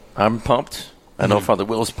I'm pumped. I know Father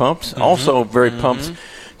Will's pumped. Also very pumped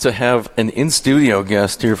to have an in-studio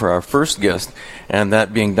guest here for our first guest, and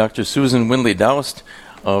that being Dr. Susan Windley Daoust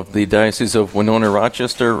of the Diocese of Winona,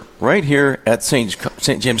 Rochester, right here at St.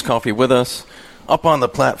 James Coffee with us. Up on the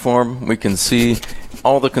platform, we can see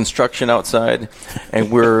all the construction outside,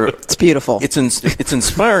 and it's beautiful. It's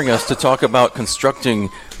inspiring us to talk about constructing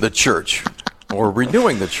the church, or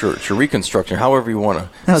renewing the church, or reconstructing, however you want to say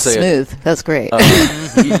That was smooth. it. That's great.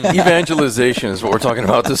 Evangelization is what we're talking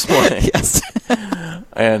about this morning. Yes.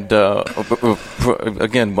 And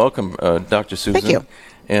again, welcome, Dr. Susan. Thank you.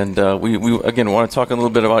 And we again want to talk a little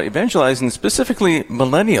bit about evangelizing, specifically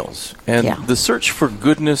millennials, and the search for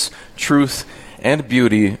goodness, truth, and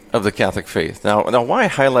beauty of the Catholic faith. Now, why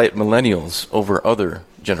highlight millennials over other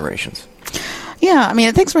generations? Yeah, I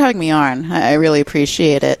mean, thanks for having me on. I really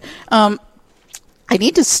appreciate it. I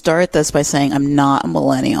need to start this by saying I'm not a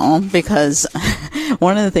millennial, because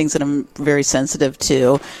one of the things that I'm very sensitive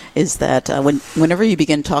to is that whenever you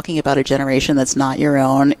begin talking about a generation that's not your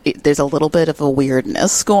own, there's a little bit of a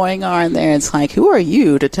weirdness going on there. It's like, who are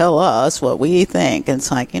you to tell us what we think? And it's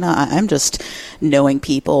like, I'm just knowing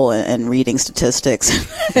people and reading statistics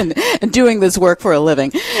and doing this work for a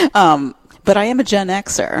living. But I am a Gen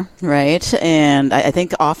Xer, right? And I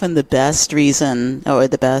think often the best reason or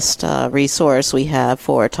the best resource we have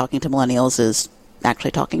for talking to millennials is actually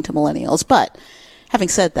talking to millennials. But having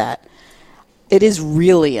said that, it is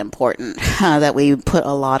really important that we put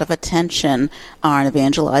a lot of attention on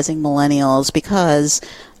evangelizing millennials, because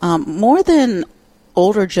more than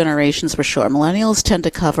older generations for sure, millennials tend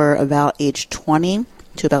to cover about age 20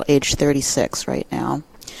 to about age 36 right now.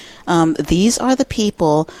 These are the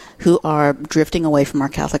people who are drifting away from our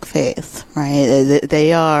Catholic faith, right?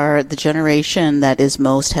 They are the generation that is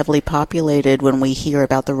most heavily populated when we hear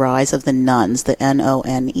about the rise of the nuns, the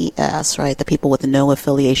NONES, right? The people with no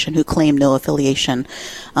affiliation, who claim no affiliation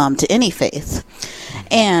to any faith.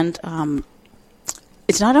 And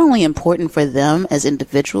it's not only important for them as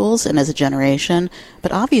individuals and as a generation,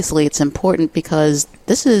 but obviously it's important because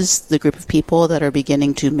this is the group of people that are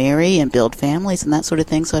beginning to marry and build families and that sort of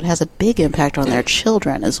thing, so it has a big impact on their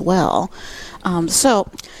children as well.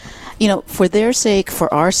 For their sake,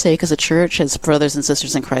 for our sake as a church, as brothers and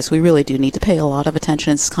sisters in Christ, we really do need to pay a lot of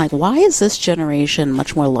attention. It's kind of, why is this generation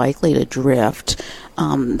much more likely to drift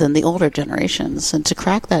than the older generations? And to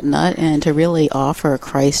crack that nut and to really offer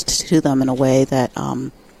Christ to them in a way that,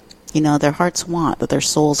 their hearts want, that their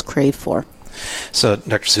souls crave for. So,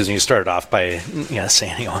 Dr. Susan, you started off by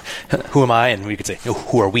saying, who am I? And we could say,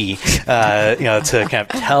 who are we? To kind of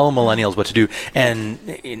tell millennials what to do. And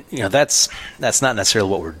that's not necessarily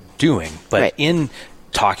what we're doing, but right. In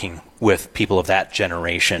talking with people of that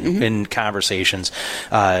generation, in conversations,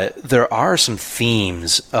 there are some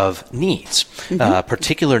themes of needs,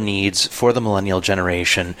 particular needs for the millennial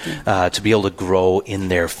generation to be able to grow in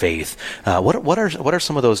their faith. What are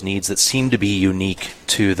some of those needs that seem to be unique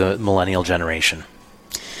to the millennial generation?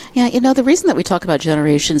 Yeah, the reason that we talk about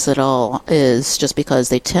generations at all is just because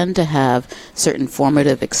they tend to have certain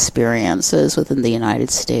formative experiences within the United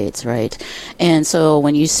States, right? And so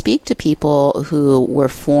when you speak to people who were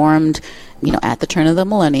formed, at the turn of the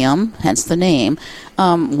millennium, hence the name,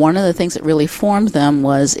 one of the things that really formed them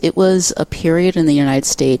was it was a period in the United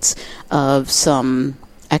States of some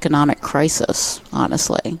economic crisis,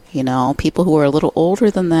 honestly. People who were a little older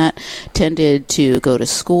than that tended to go to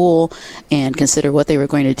school and consider what they were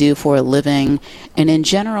going to do for a living, and in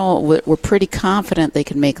general were pretty confident they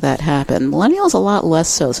could make that happen. Millennials a lot less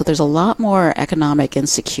so. So there's a lot more economic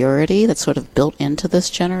insecurity that's sort of built into this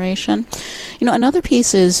generation. Another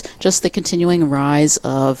piece is just the continuing rise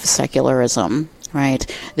of secularism. Right.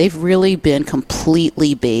 They've really been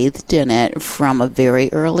completely bathed in it from a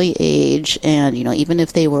very early age. And, even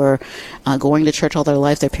if they were going to church all their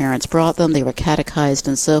life, their parents brought them, they were catechized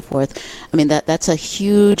and so forth. I mean, that's a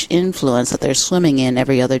huge influence that they're swimming in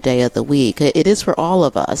every other day of the week. It is for all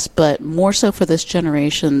of us, but more so for this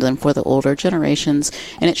generation than for the older generations.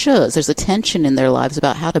 And it shows there's a tension in their lives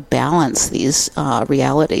about how to balance these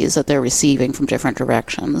realities that they're receiving from different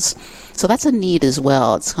directions. So that's a need as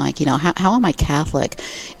well. It's like, how am I Catholic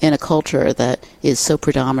in a culture that is so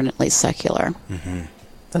predominantly secular? Mm-hmm.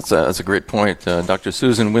 That's a great point. Dr.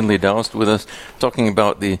 Susan Windley Daoust with us, talking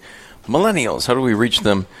about the millennials. How do we reach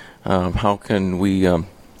them? How can we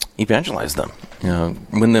evangelize them?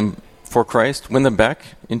 Win them for Christ? Win them back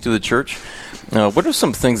into the church? What are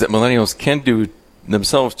some things that millennials can do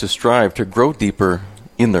themselves to strive to grow deeper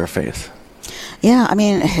in their faith? Yeah, I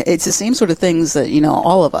mean, it's the same sort of things that,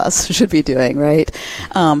 all of us should be doing, right?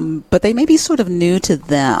 But they may be sort of new to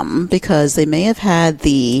them because they may have had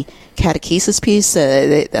the catechesis piece.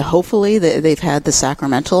 Hopefully, they've had the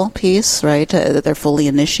sacramental piece, right? That they're fully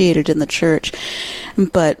initiated in the church.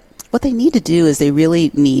 But what they need to do is they really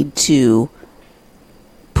need to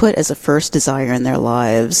put as a first desire in their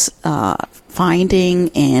lives finding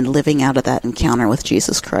and living out of that encounter with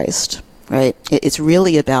Jesus Christ. Right? It's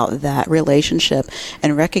really about that relationship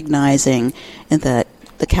and recognizing that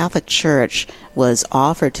the Catholic Church was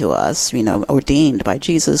offered to us, ordained by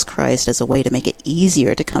Jesus Christ as a way to make it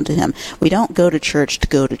easier to come to Him. We don't go to church to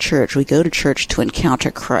go to church. We go to church to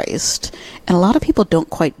encounter Christ. And a lot of people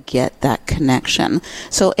don't quite get that connection.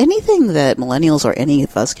 So anything that millennials or any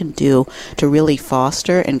of us can do to really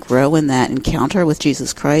foster and grow in that encounter with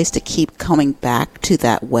Jesus Christ, to keep coming back to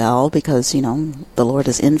that well, because, the Lord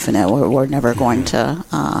is infinite. We're never going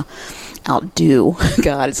to outdo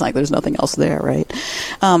God. It's like there's nothing else there, right?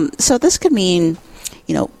 So this could mean,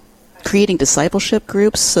 creating discipleship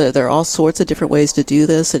groups. There are all sorts of different ways to do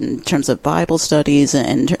this in terms of Bible studies,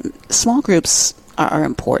 and small groups are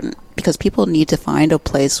important because people need to find a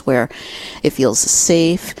place where it feels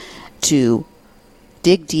safe to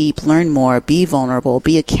dig deep, learn more, be vulnerable,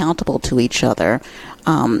 be accountable to each other,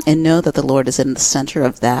 and know that the Lord is in the center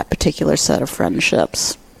of that particular set of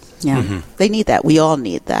friendships. Yeah, They need that. We all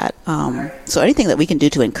need that. So anything that we can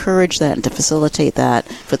do to encourage that and to facilitate that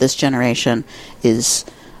for this generation is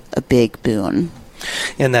a big boon.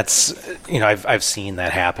 And that's, I've seen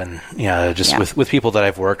that happen, with people that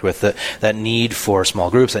I've worked with, that need for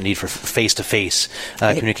small groups, that need for face-to-face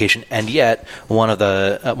communication. And yet, one of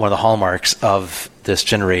the hallmarks of this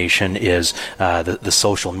generation is the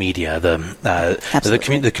social media,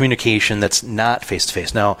 the communication that's not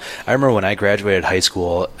face-to-face. Now, I remember when I graduated high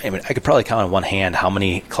school, I could probably count on one hand how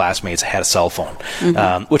many classmates had a cell phone,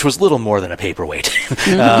 which was little more than a paperweight.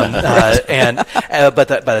 But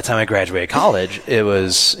by the time I graduated college, it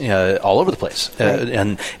was all over the place.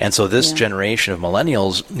 And so this generation of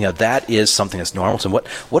millennials, that is something that's normal. So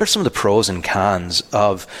what are some of the pros and cons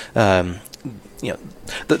of the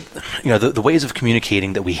ways of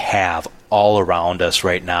communicating that we have all around us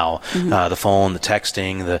right now? The phone, the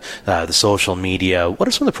texting, the social media. What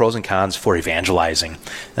are some of the pros and cons for evangelizing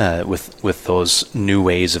with those new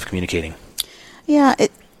ways of communicating? Yeah,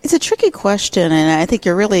 it's a tricky question, and I think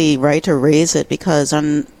you're really right to raise it, because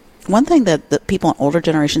one thing that the people in older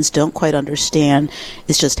generations don't quite understand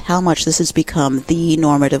is just how much this has become the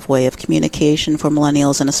normative way of communication for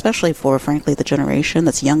millennials, and especially for, frankly, the generation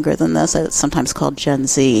that's younger than this. It's sometimes called Gen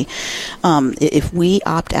Z. If we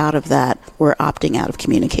opt out of that, we're opting out of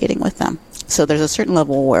communicating with them. So there's a certain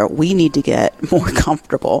level where we need to get more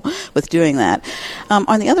comfortable with doing that.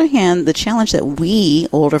 On the other hand, the challenge that we,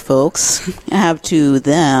 older folks, have to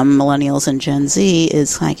them, millennials and Gen Z,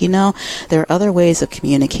 is there are other ways of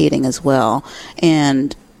communicating as well.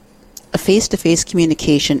 And a face-to-face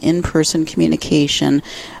communication, in-person communication,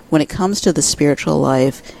 when it comes to the spiritual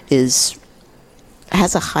life,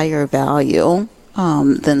 has a higher value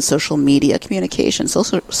than social media communication.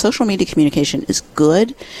 Social media communication is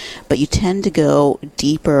good, but you tend to go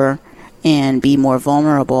deeper and be more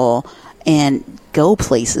vulnerable and go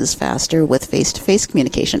places faster with face-to-face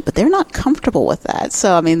communication, but they're not comfortable with that.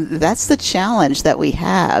 So, that's the challenge that we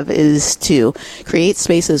have, is to create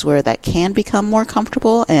spaces where that can become more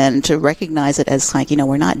comfortable, and to recognize it as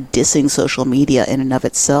we're not dissing social media in and of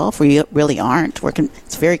itself. We really aren't.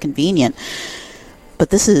 It's very convenient, but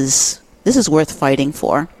this is worth fighting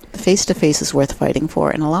for. The face-to-face is worth fighting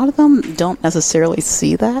for, and a lot of them don't necessarily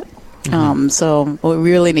see that. So we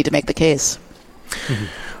really need to make the case.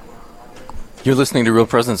 You're listening to Real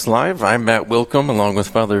Presence Live. I'm Matt Wilcomb, along with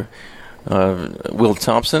Father Will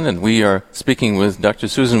Thompson, and we are speaking with Dr.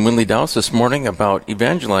 Susan Winley Dowse this morning about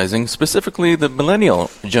evangelizing, specifically the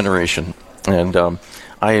millennial generation. And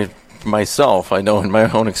I know in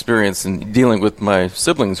my own experience in dealing with my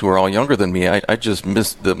siblings who are all younger than me, I just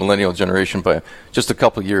missed the millennial generation by just a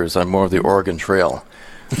couple years. I'm more of the Oregon Trail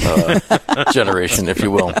generation, if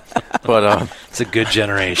you will. But it's a good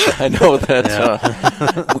generation. I know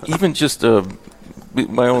that even just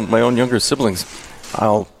my own younger siblings,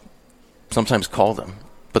 I'll sometimes call them,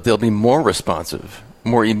 but they'll be more responsive,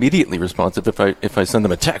 more immediately responsive if I send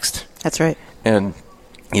them a text. That's right. And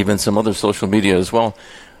even some other social media as well.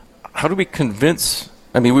 How do we convince?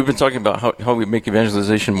 We've been talking about how we make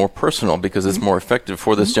evangelization more personal because it's more effective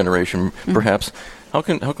for this generation, perhaps. How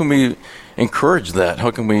can we encourage that?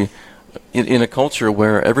 How can we, in a culture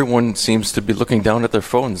where everyone seems to be looking down at their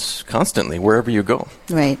phones constantly, wherever you go?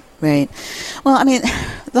 Right. Well,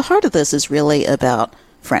 the heart of this is really about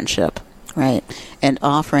friendship. Right. And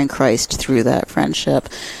offering Christ through that friendship.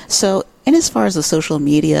 So, and as far as the social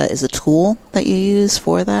media is a tool that you use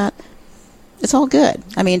for that, it's all good.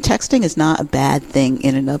 I mean, texting is not a bad thing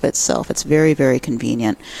in and of itself. It's very, very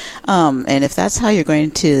convenient. And if that's how you're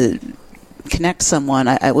going to connect someone,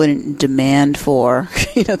 I wouldn't demand for,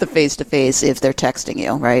 the face-to-face if they're texting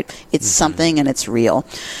you, right? It's something and it's real.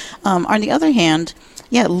 On the other hand,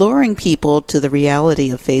 luring people to the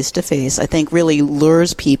reality of face-to-face, I think, really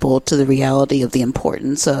lures people to the reality of the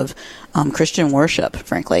importance of Christian worship,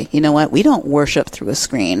 frankly. You know what? We don't worship through a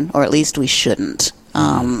screen, or at least we shouldn't.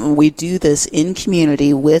 We do this in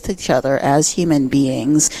community with each other as human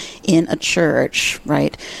beings in a church,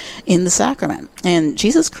 right, in the sacrament. And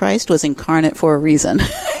Jesus Christ was incarnate for a reason.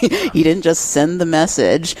 He didn't just send the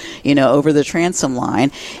message, over the transom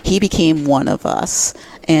line. He became one of us.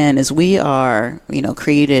 And as we are,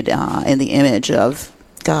 created in the image of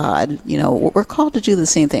God, we're called to do the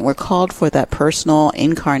same thing. We're called for that personal,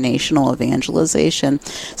 incarnational evangelization.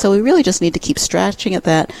 So we really just need to keep stretching at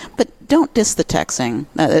that, but don't diss the texting.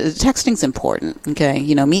 Texting's important, okay?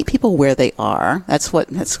 Meet people where they are. That's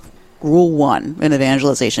rule one in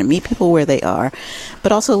evangelization. Meet people where they are,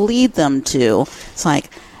 but also lead them to, it's like,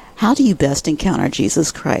 how do you best encounter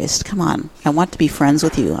Jesus Christ? Come on. I want to be friends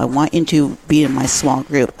with you. I want you to be in my small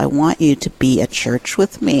group. I want you to be at church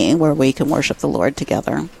with me where we can worship the Lord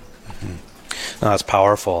together. Mm-hmm. No, that's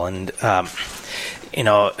powerful. And,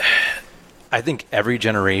 I think every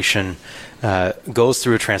generation goes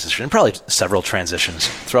through a transition, probably several transitions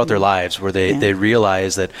throughout their lives where they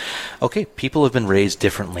realize that, okay, people have been raised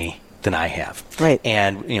differently than I have. Right.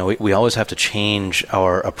 And, we always have to change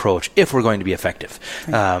our approach if we're going to be effective.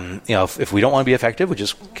 Right. If we don't want to be effective, we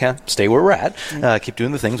just can't stay where we're at, keep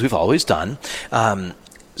doing the things we've always done.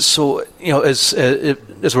 So,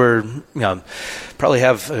 as we're, probably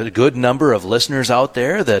have a good number of listeners out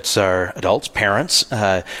there that are adults, parents,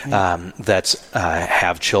 that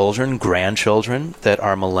have children, grandchildren that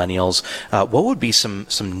are millennials, what would be some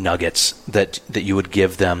nuggets that you would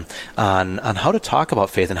give them on how to talk about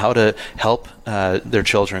faith and how to help their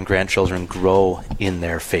children, grandchildren grow in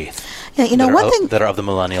their faith? Yeah, one thing that are of the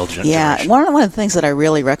millennial generation. Yeah, one of the things that I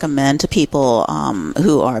really recommend to people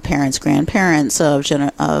who are parents, grandparents of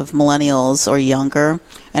millennials or younger,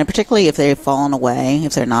 and particularly if they've fallen away,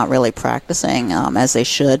 if they're not really practicing as they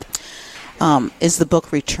should, is the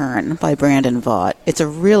book Return by Brandon Vaught. It's a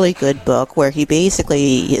really good book where he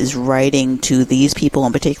basically is writing to these people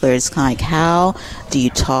in particular. It's kind of like, how do you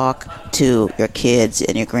talk to your kids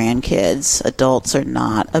and your grandkids, adults or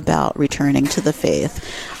not, about returning to the faith?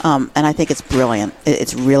 And I think it's brilliant.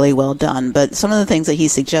 It's really well done. But some of the things that he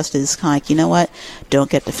suggested is kind of like, you know what? Don't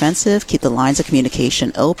get defensive. Keep the lines of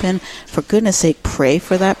communication open. For goodness sake, pray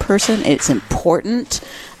for that person. It's important.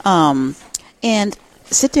 And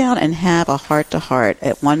sit down and have a heart-to-heart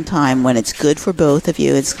at one time when it's good for both of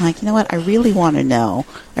you. It's kind of like, you know what? I really want to know.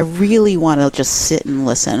 I really want to just sit and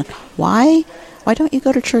listen. Why don't you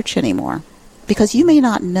go to church anymore? Because you may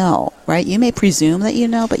not know, right? You may presume that you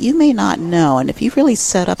know, but you may not know. And if you've really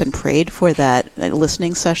set up and prayed for that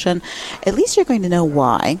listening session, at least you're going to know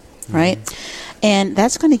why, right? Mm-hmm. And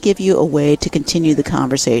that's going to give you a way to continue the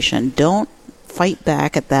conversation. Don't fight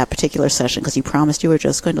back at that particular session because you promised you were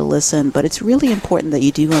just going to listen, but it's really important that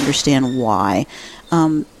you do understand why.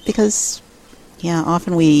 Because,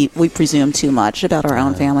 often we presume too much about our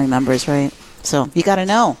own family members, right? So you got to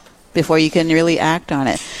know before you can really act on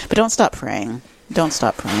it. But don't stop praying. Don't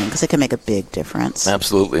stop praying because it can make a big difference.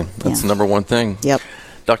 Absolutely. That's the number one thing. Yep.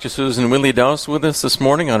 Dr. Susan Winley Dowse with us this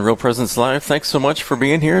morning on Real Presence Live. Thanks so much for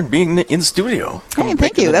being here and being in studio. Hey,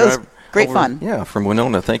 thank you. That was great fun. Yeah, from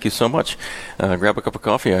Winona. Thank you so much. Grab a cup of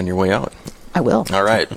coffee on your way out. I will. All right.